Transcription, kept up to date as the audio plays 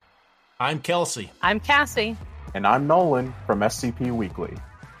I'm Kelsey. I'm Cassie. And I'm Nolan from SCP Weekly.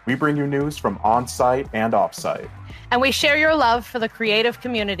 We bring you news from on-site and off-site. And we share your love for the creative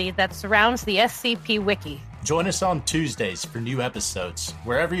community that surrounds the SCP Wiki. Join us on Tuesdays for new episodes,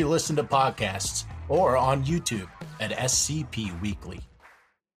 wherever you listen to podcasts, or on YouTube at SCP Weekly.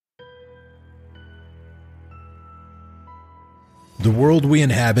 The world we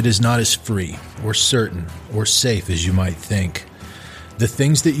inhabit is not as free, or certain, or safe as you might think. The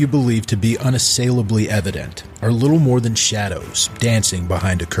things that you believe to be unassailably evident are little more than shadows dancing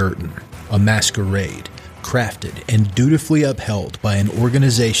behind a curtain, a masquerade, crafted and dutifully upheld by an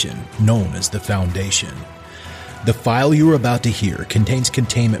organization known as the Foundation. The file you are about to hear contains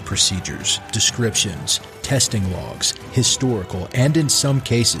containment procedures, descriptions, testing logs, historical, and in some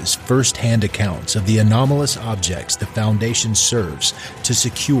cases, first-hand accounts of the anomalous objects the Foundation serves to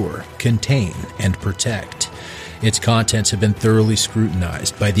secure, contain, and protect. Its contents have been thoroughly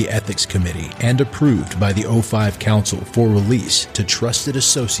scrutinized by the Ethics Committee and approved by the O5 Council for release to trusted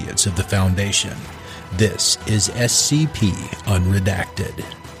associates of the Foundation. This is SCP Unredacted.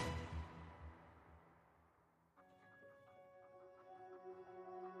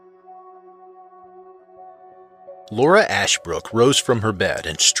 Laura Ashbrook rose from her bed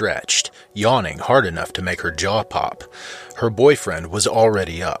and stretched, yawning hard enough to make her jaw pop. Her boyfriend was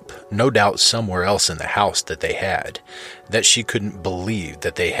already up, no doubt somewhere else in the house that she couldn't believe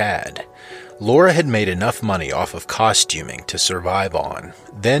that they had. Laura had made enough money off of costuming to survive on.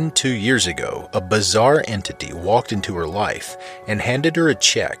 Then, 2 years ago, a bizarre entity walked into her life and handed her a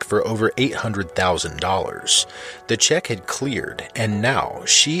check for over $800,000. The check had cleared, and now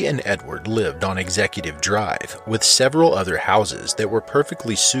she and Edward lived on Executive Drive, with several other houses that were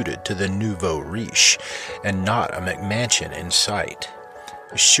perfectly suited to the nouveau riche, and not a McMansion in sight.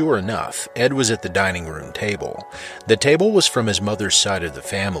 Sure enough, Ed was at the dining room table. The table was from his mother's side of the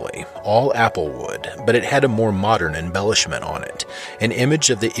family, all applewood, but it had a more modern embellishment on it, an image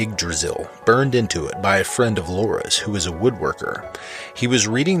of the Yggdrasil, burned into it by a friend of Laura's who was a woodworker. He was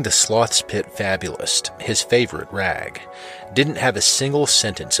reading the Sloth's Pit Fabulist, his favorite rag. Didn't have a single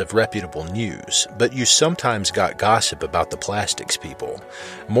sentence of reputable news, but you sometimes got gossip about the plastics people.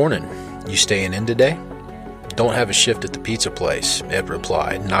 "Morning, you staying in today?" "Don't have a shift at the pizza place," Ed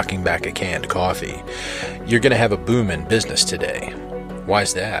replied, knocking back a canned coffee. "You're going to have a boom in business today."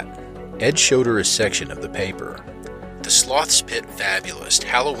 "Why's that?" Ed showed her a section of the paper. "The Sloth's Pit Fabulist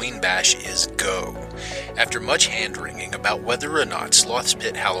Halloween Bash is go. After much hand-wringing about whether or not Sloth's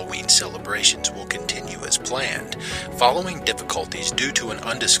Pit Halloween celebrations will continue as planned, following difficulties due to an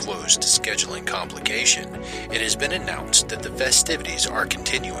undisclosed scheduling complication, it has been announced that the festivities are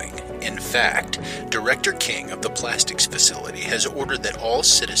continuing. In fact, Director King of the plastics facility has ordered that all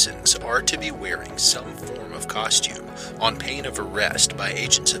citizens are to be wearing some form of costume on pain of arrest by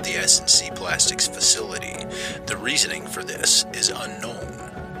agents of the S&C Plastics facility. The reasoning for this is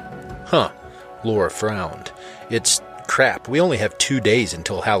unknown." "Huh," Laura frowned. "It's crap. We only have 2 days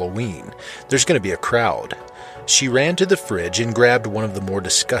until Halloween. There's going to be a crowd." She ran to the fridge and grabbed one of the more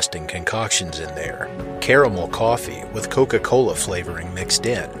disgusting concoctions in there. Caramel coffee with Coca-Cola flavoring mixed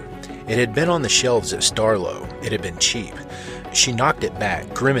in. It had been on the shelves at Starlo. It had been cheap. She knocked it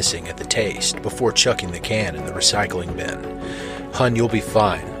back, grimacing at the taste, before chucking the can in the recycling bin. "Hun, you'll be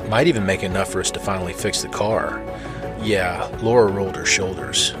fine. Might even make enough for us to finally fix the car." "Yeah," Laura rolled her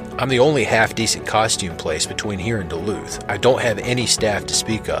shoulders. "I'm the only half-decent costume place between here and Duluth. I don't have any staff to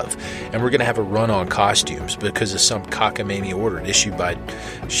speak of, and we're going to have a run on costumes because of some cockamamie order issued by..."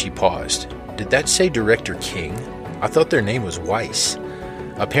 She paused. "Did that say Director King? I thought their name was Weiss."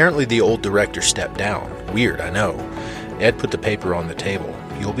 "Apparently the old director stepped down. Weird, I know." Ed put the paper on the table.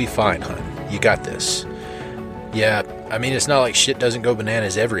 "You'll be fine, hun. You got this." "Yeah, I mean, it's not like shit doesn't go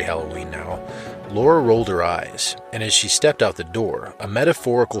bananas every Halloween now." Laura rolled her eyes, and as she stepped out the door, a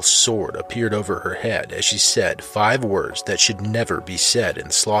metaphorical sword appeared over her head as she said 5 words that should never be said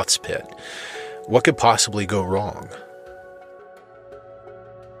in Sloth's Pit. What could possibly go wrong?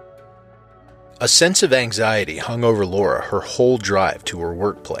 A sense of anxiety hung over Laura her whole drive to her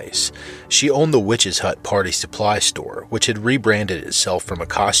workplace. She owned the Witch's Hut Party Supply Store, which had rebranded itself from a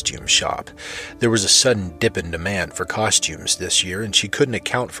costume shop. There was a sudden dip in demand for costumes this year, and she couldn't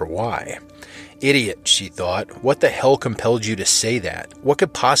account for why. "Idiot," she thought. "What the hell compelled you to say that? What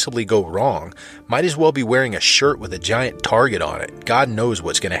could possibly go wrong? Might as well be wearing a shirt with a giant target on it. God knows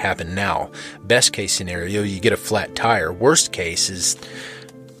what's going to happen now. Best case scenario, you get a flat tire. Worst case is..."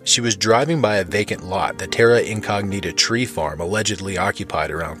 She was driving by a vacant lot the Terra Incognita tree farm allegedly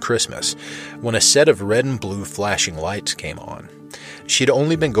occupied around Christmas, when a set of red and blue flashing lights came on. She'd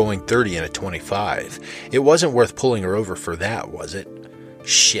only been going 30 in a 25. It wasn't worth pulling her over for that, was it?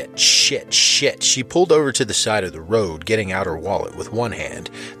 Shit. She pulled over to the side of the road, getting out her wallet with one hand,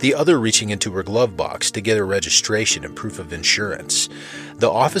 the other reaching into her glove box to get her registration and proof of insurance. The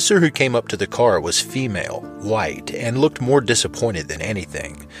officer who came up to the car was female, white, and looked more disappointed than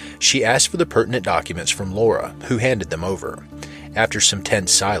anything. She asked for the pertinent documents from Laura, who handed them over. After some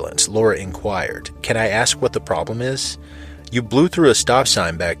tense silence, Laura inquired, "Can I ask what the problem is?" "You blew through a stop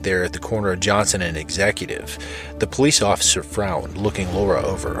sign back there at the corner of Johnson and Executive." The police officer frowned, looking Laura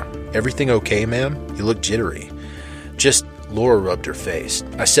over. "Everything okay, ma'am? You look jittery." "Just," Laura rubbed her face.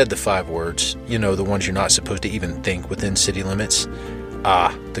 "I said the 5 words. You know, the ones you're not supposed to even think within city limits."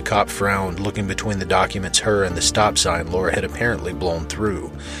 "Ah," the cop frowned, looking between the documents her and the stop sign Laura had apparently blown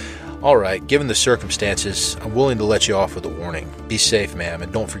through. "All right, given the circumstances, I'm willing to let you off with a warning. Be safe, ma'am,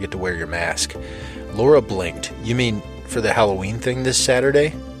 and don't forget to wear your mask." Laura blinked. "You mean for the Halloween thing this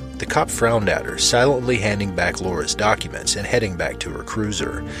Saturday?" The cop frowned at her, silently handing back Laura's documents and heading back to her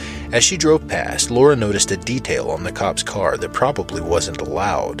cruiser. As she drove past, Laura noticed a detail on the cop's car that probably wasn't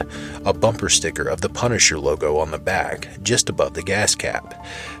allowed. A bumper sticker of the Punisher logo on the back, just above the gas cap.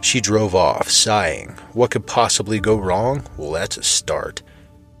 She drove off, sighing. What could possibly go wrong? Well, that's a start.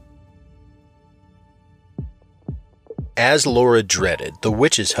 As Laura dreaded, the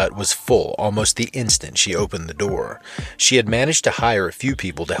witch's hut was full almost the instant she opened the door. She had managed to hire a few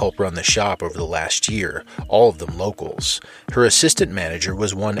people to help run the shop over the last year, all of them locals. Her assistant manager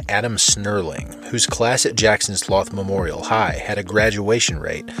was one Adam Snurling, whose class at Jackson Sloth Memorial High had a graduation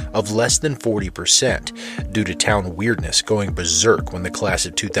rate of less than 40% due to town weirdness going berserk when the class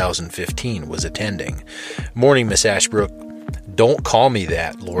of 2015 was attending. "Morning, Miss Ashbrook." "Don't call me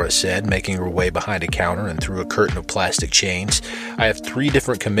that," Laura said, making her way behind a counter and through a curtain of plastic chains. "I have 3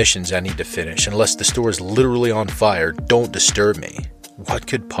 different commissions I need to finish. Unless the store is literally on fire, don't disturb me." What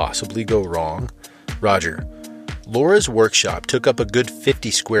could possibly go wrong? "Roger." Laura's workshop took up a good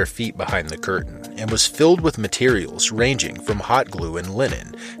 50 square feet behind the curtain and was filled with materials ranging from hot glue and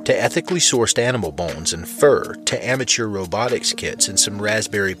linen to ethically sourced animal bones and fur to amateur robotics kits and some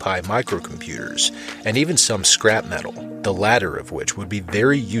Raspberry Pi microcomputers and even some scrap metal, the latter of which would be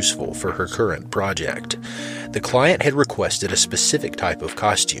very useful for her current project. The client had requested a specific type of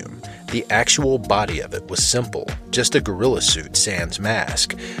costume. The actual body of it was simple, just a gorilla suit sans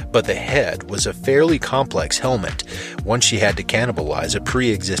mask, but the head was a fairly complex helmet, one she had to cannibalize a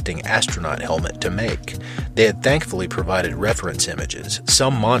pre-existing astronaut helmet to make. They had thankfully provided reference images,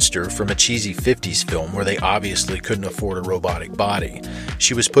 some monster from a cheesy 50s film where they obviously couldn't afford a robotic body.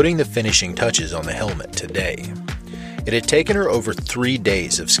 She was putting the finishing touches on the helmet today. It had taken her over 3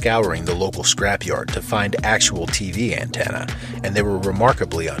 days of scouring the local scrapyard to find actual TV antennae, and they were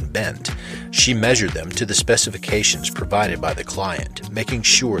remarkably unbent. She measured them to the specifications provided by the client, making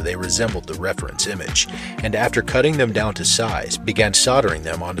sure they resembled the reference image, and after cutting them down to size, began soldering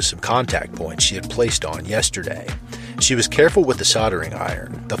them onto some contact points she had placed on yesterday. She was careful with the soldering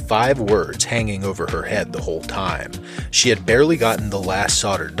iron, the 5 words hanging over her head the whole time. She had barely gotten the last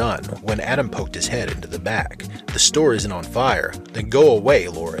solder done when Adam poked his head into the back. "The store isn't on fire." "Then go away,"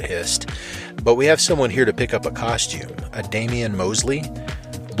 Laura hissed. "But we have someone here to pick up a costume. A Damian Mosley?"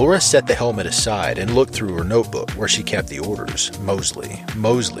 Laura set the helmet aside and looked through her notebook where she kept the orders. Mosley.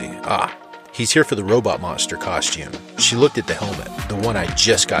 Ah, he's here for the robot monster costume. She looked at the helmet, the one I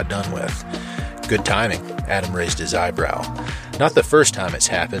just got done with. "Good timing." Adam raised his eyebrow. "Not the first time it's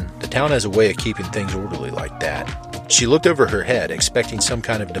happened. The town has a way of keeping things orderly like that." She looked over her head, expecting some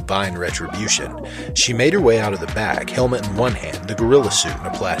kind of divine retribution. She made her way out of the back, helmet in one hand, the gorilla suit in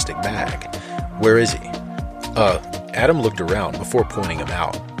a plastic bag. "Where is he?" Adam looked around before pointing him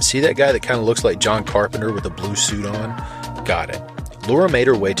out. "See that guy that kind of looks like John Carpenter with a blue suit on?" "Got it." Laura made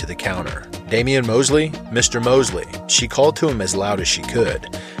her way to the counter. "Damian Mosley? Mr. Mosley." She called to him as loud as she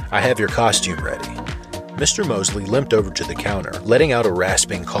could. "I have your costume ready." Mr. Mosley limped over to the counter, letting out a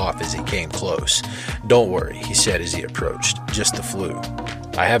rasping cough as he came close. "Don't worry," he said as he approached. "Just the flu."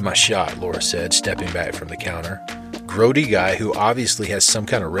 "I have my shot," Laura said, stepping back from the counter. Grody guy who obviously has some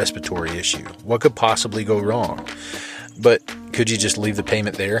kind of respiratory issue. What could possibly go wrong? "But could you just leave the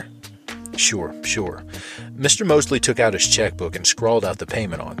payment there?" Sure. Mr. Mosley took out his checkbook and scrawled out the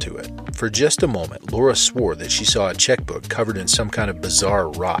payment onto it. For just a moment, Laura swore that she saw a checkbook covered in some kind of bizarre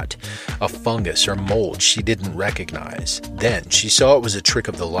rot, a fungus or mold she didn't recognize. Then she saw it was a trick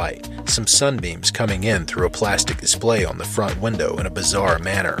of the light, some sunbeams coming in through a plastic display on the front window in a bizarre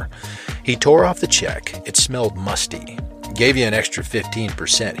manner. He tore off the check. It smelled musty. "Gave you an extra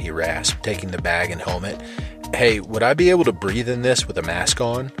 15%, he rasped, taking the bag and helmet. "Hey, would I be able to breathe in this with a mask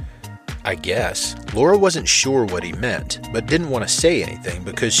on?" "I guess." Laura wasn't sure what he meant, but didn't want to say anything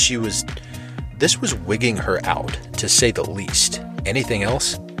because this was wigging her out, to say the least. Anything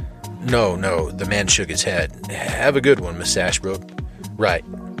else? No, the man shook his head. Have a good one, Miss Ashbrook. Right.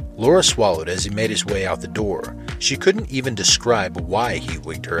 Laura swallowed as he made his way out the door. She couldn't even describe why he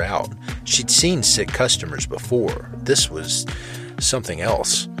wigged her out. She'd seen sick customers before. This was something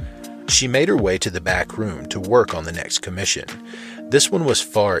else. She made her way to the back room to work on the next commission. This one was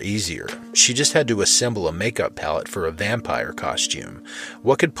far easier. She just had to assemble a makeup palette for a vampire costume.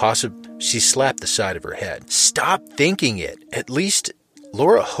 What could possibly... She slapped the side of her head. Stop thinking it! At least,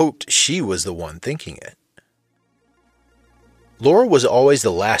 Laura hoped she was the one thinking it. Laura was always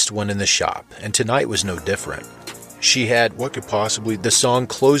the last one in the shop, and tonight was no different. She had, the song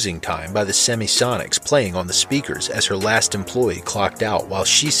Closing Time by the Semisonics playing on the speakers as her last employee clocked out while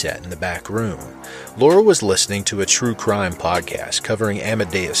she sat in the back room. Laura was listening to a true crime podcast covering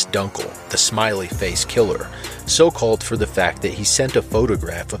Amadeus Dunkel, the smiley face killer, so called for the fact that he sent a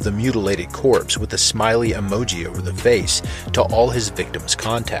photograph of the mutilated corpse with a smiley emoji over the face to all his victims'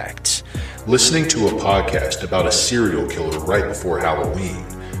 contacts. Listening to a podcast about a serial killer right before Halloween.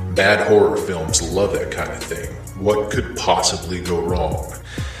 Bad horror films love that kind of thing. What could possibly go wrong?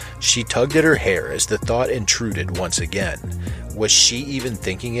 She tugged at her hair as the thought intruded once again. Was she even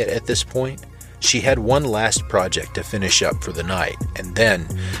thinking it at this point? She had one last project to finish up for the night, and then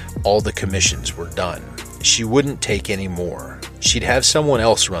all the commissions were done. She wouldn't take any more. She'd have someone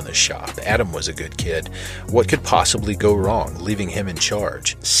else run the shop. Adam was a good kid. What could possibly go wrong, leaving him in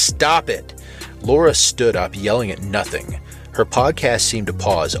charge? Stop it! Laura stood up, yelling at nothing. Her podcast seemed to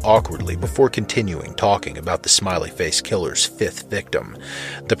pause awkwardly before continuing talking about the smiley-face killer's fifth victim.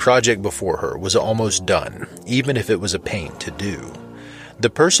 The project before her was almost done, even if it was a pain to do. The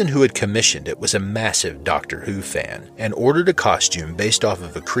person who had commissioned it was a massive Doctor Who fan and ordered a costume based off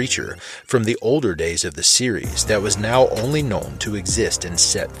of a creature from the older days of the series that was now only known to exist in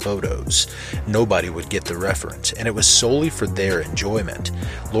set photos. Nobody would get the reference, and it was solely for their enjoyment.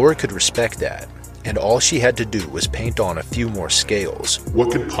 Laura could respect that. And all she had to do was paint on a few more scales.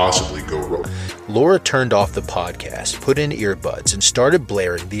 What could possibly go wrong? Laura turned off the podcast, put in earbuds, and started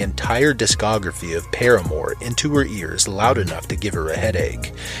blaring the entire discography of Paramore into her ears loud enough to give her a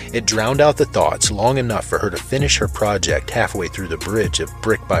headache. It drowned out the thoughts long enough for her to finish her project halfway through the bridge of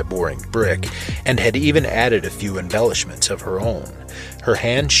Brick by Boring Brick, and had even added a few embellishments of her own. Her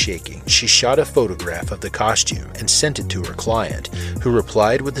hand shaking, she shot a photograph of the costume and sent it to her client, who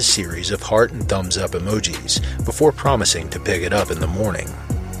replied with a series of heart and thumbs up emojis before promising to pick it up in the morning.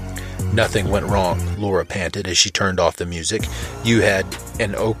 Nothing went wrong, Laura panted as she turned off the music. You had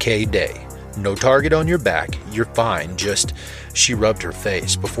an okay day. No target on your back, you're fine, just... She rubbed her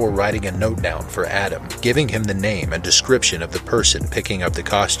face before writing a note down for Adam, giving him the name and description of the person picking up the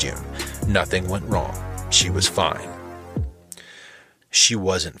costume. Nothing went wrong. She was fine. She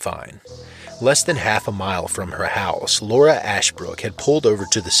wasn't fine. Less than half a mile from her house, Laura Ashbrook had pulled over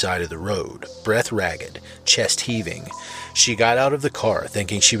to the side of the road, breath ragged, chest heaving. She got out of the car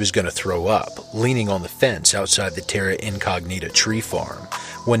thinking she was going to throw up, leaning on the fence outside the Terra Incognita tree farm.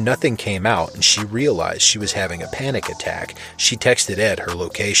 When nothing came out and she realized she was having a panic attack, she texted Ed her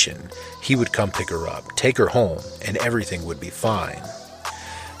location. He would come pick her up, take her home, and everything would be fine.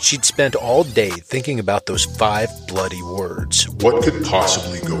 She'd spent all day thinking about those 5 bloody words. What could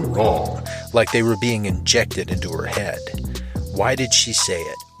possibly go wrong? Like they were being injected into her head. Why did she say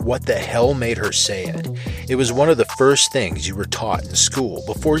it? What the hell made her say it? It was one of the first things you were taught in school,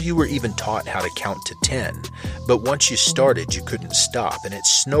 before you were even taught how to count to 10. But once you started, you couldn't stop, and it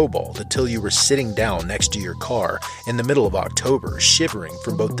snowballed until you were sitting down next to your car in the middle of October, shivering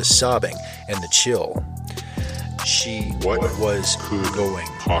from both the sobbing and the chill. What was going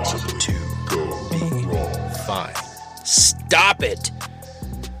possibly to go be wrong? Fine. Stop it!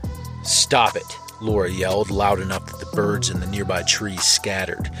 Stop it, Laura yelled loud enough that the birds in the nearby trees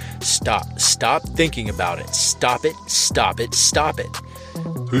scattered. Stop thinking about it. Stop it, stop it, stop it.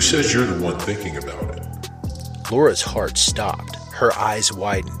 Who says you're the one thinking about it? Laura's heart stopped. Her eyes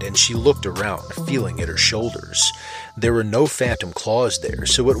widened and she looked around, feeling at her shoulders. There were no phantom claws there,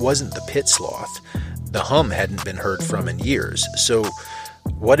 so it wasn't the pit sloth. The hum hadn't been heard from in years, so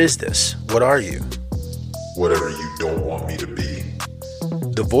what is this? What are you? Whatever you don't want me to be.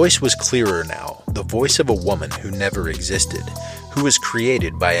 The voice was clearer now, the voice of a woman who never existed, who was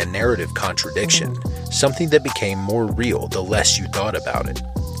created by a narrative contradiction, something that became more real the less you thought about it.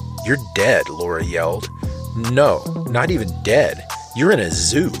 You're dead, Laura yelled. No, not even dead. You're in a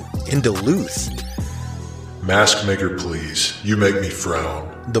zoo, in Duluth. Mask maker, please. You make me frown.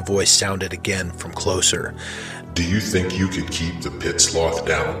 The voice sounded again from closer. Do you think you could keep the pit sloth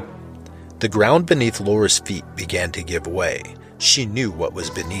down? The ground beneath Laura's feet began to give way. She knew what was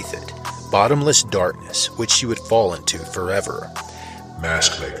beneath it. Bottomless darkness, which she would fall into forever.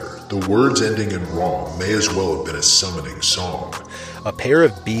 Maskmaker. The words ending in wrong may as well have been a summoning song. A pair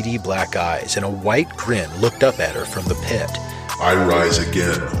of beady black eyes and a white grin looked up at her from the pit. I rise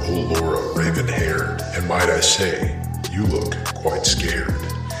again, O Laura raven-haired, and might I say, you look quite scared.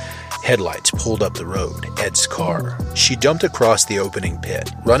 Headlights pulled up the road, Ed's car. She jumped across the opening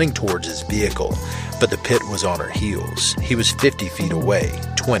pit, running towards his vehicle, but the pit was on her heels. He was 50 feet away,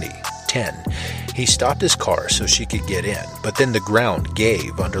 20, 10. He stopped his car so she could get in, but then the ground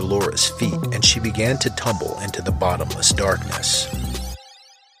gave under Laura's feet, and she began to tumble into the bottomless darkness.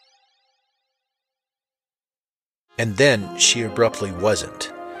 And then she abruptly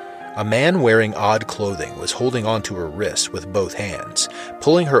wasn't. A man wearing odd clothing was holding onto her wrists with both hands,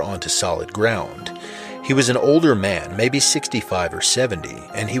 pulling her onto solid ground. He was an older man, maybe 65 or 70,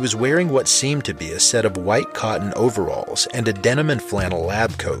 and he was wearing what seemed to be a set of white cotton overalls and a denim and flannel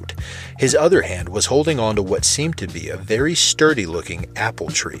lab coat. His other hand was holding onto what seemed to be a very sturdy-looking apple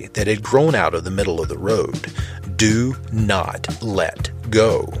tree that had grown out of the middle of the road. Do not let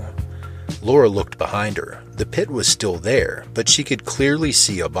go. Laura looked behind her. The pit was still there, but she could clearly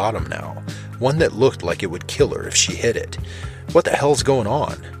see a bottom now, one that looked like it would kill her if she hit it. What the hell's going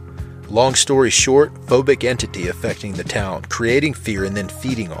on? Long story short, phobic entity affecting the town, creating fear and then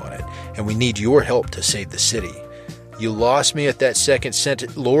feeding on it, and we need your help to save the city. You lost me at that second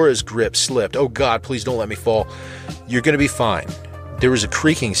sentence. Laura's grip slipped. Oh God, please don't let me fall. You're going to be fine. There was a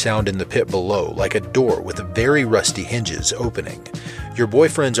creaking sound in the pit below, like a door with very rusty hinges opening. Your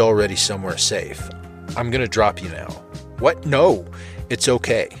boyfriend's already somewhere safe. I'm going to drop you now. What? No. It's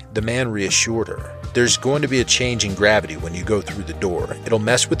okay, the man reassured her. There's going to be a change in gravity when you go through the door. It'll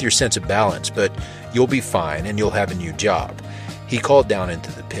mess with your sense of balance, but you'll be fine and you'll have a new job. He called down into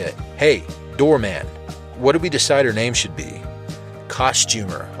the pit. Hey, doorman, what did we decide her name should be?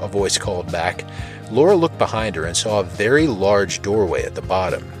 Costumer, a voice called back. Laura looked behind her and saw a very large doorway at the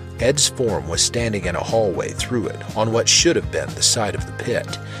bottom. Ed's form was standing in a hallway through it, on what should have been the side of the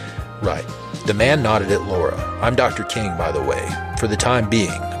pit. Right. The man nodded at Laura. I'm Dr. King, by the way. For the time being,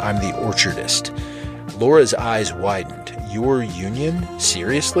 I'm the orchardist. Laura's eyes widened. Your union?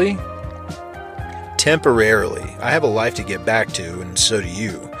 Seriously? Temporarily. I have a life to get back to, and so do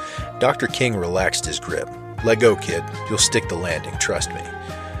you. Dr. King relaxed his grip. Let go, kid. You'll stick the landing, trust me.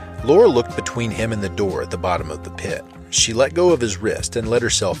 Laura looked between him and the door at the bottom of the pit. She let go of his wrist and let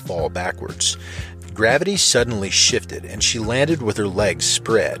herself fall backwards. Gravity suddenly shifted, and she landed with her legs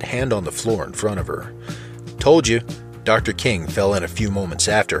spread, hand on the floor in front of her. Told you. Dr. King fell in a few moments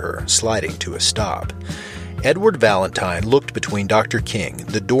after her, sliding to a stop. Edward Valentine looked between Dr. King,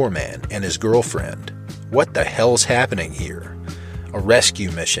 the doorman, and his girlfriend. What the hell's happening here? A rescue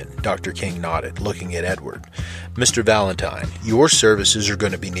mission, Dr. King nodded, looking at Edward. Mr. Valentine, your services are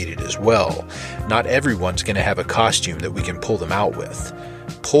going to be needed as well. Not everyone's going to have a costume that we can pull them out with.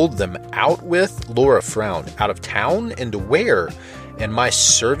 Pulled them out with? Laura frowned. Out of town? And to where? And my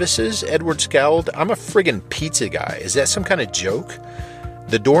services? Edward scowled. I'm a friggin' pizza guy. Is that some kind of joke?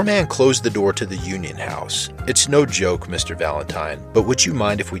 The doorman closed the door to the Union House. It's no joke, Mr. Valentine, but would you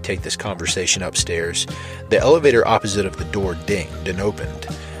mind if we take this conversation upstairs? The elevator opposite of the door dinged and opened.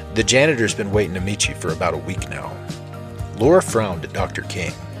 The janitor's been waiting to meet you for about a week now. Laura frowned at Dr.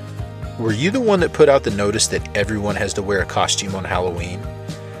 King. Were you the one that put out the notice that everyone has to wear a costume on Halloween?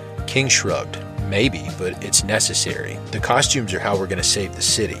 King shrugged. Maybe, but it's necessary. The costumes are how we're going to save the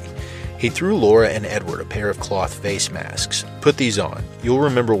city. He threw Laura and Edward a pair of cloth face masks. Put these on. You'll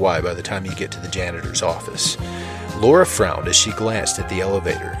remember why by the time you get to the janitor's office. Laura frowned as she glanced at the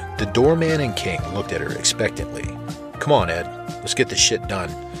elevator. The doorman and King looked at her expectantly. Come on, Ed. Let's get this shit done.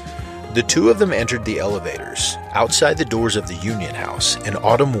 The two of them entered the elevators. Outside the doors of the Union House, an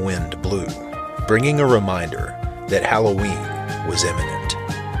autumn wind blew, bringing a reminder that Halloween was imminent.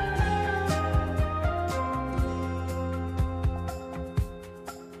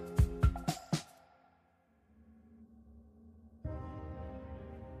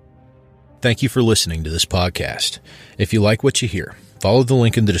 Thank you for listening to this podcast. If you like what you hear, follow the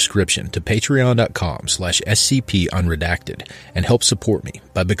link in the description to patreon.com/scpunredacted and help support me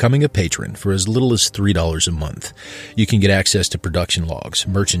by becoming a patron for as little as $3 a month. You can get access to production logs,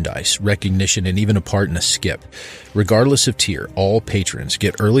 merchandise, recognition, and even a part in a skip. Regardless of tier, all patrons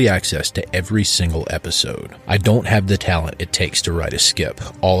get early access to every single episode. I don't have the talent it takes to write a skip.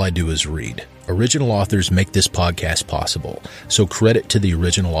 All I do is read. Original authors make this podcast possible, so credit to the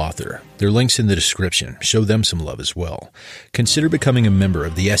original author. There are links in the description. Show them some love as well. Consider becoming a member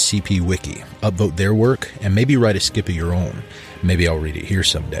of the SCP Wiki, upvote their work, and maybe write a skip of your own. Maybe I'll read it here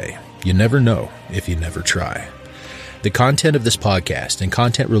someday. You never know if you never try. The content of this podcast and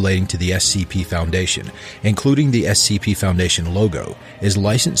content relating to the SCP Foundation, including the SCP Foundation logo, is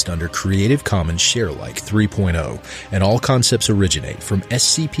licensed under Creative Commons Sharealike 3.0, and all concepts originate from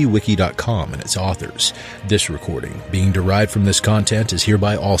scpwiki.com and its authors. This recording, being derived from this content, is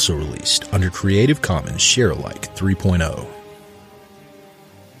hereby also released under Creative Commons Sharealike 3.0.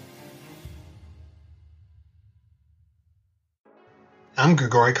 I'm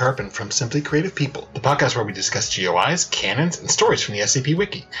Grigori Karpin from Simply Creative People, the podcast where we discuss GOIs, canons, and stories from the SCP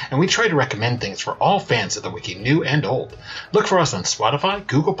Wiki, and we try to recommend things for all fans of the Wiki, new and old. Look for us on Spotify,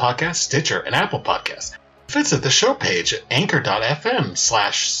 Google Podcasts, Stitcher, and Apple Podcasts. Visit the show page at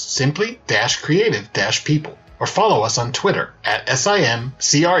anchor.fm/simply-creative-people, or follow us on Twitter at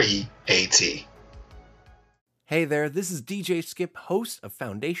SIMCREAT. Hey there, this is DJ Skip, host of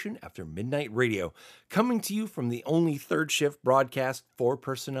Foundation After Midnight Radio, coming to you from the only third shift broadcast for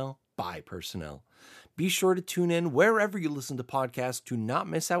personnel by personnel. Be sure to tune in wherever you listen to podcasts to not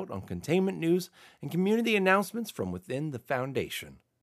miss out on containment news and community announcements from within the Foundation.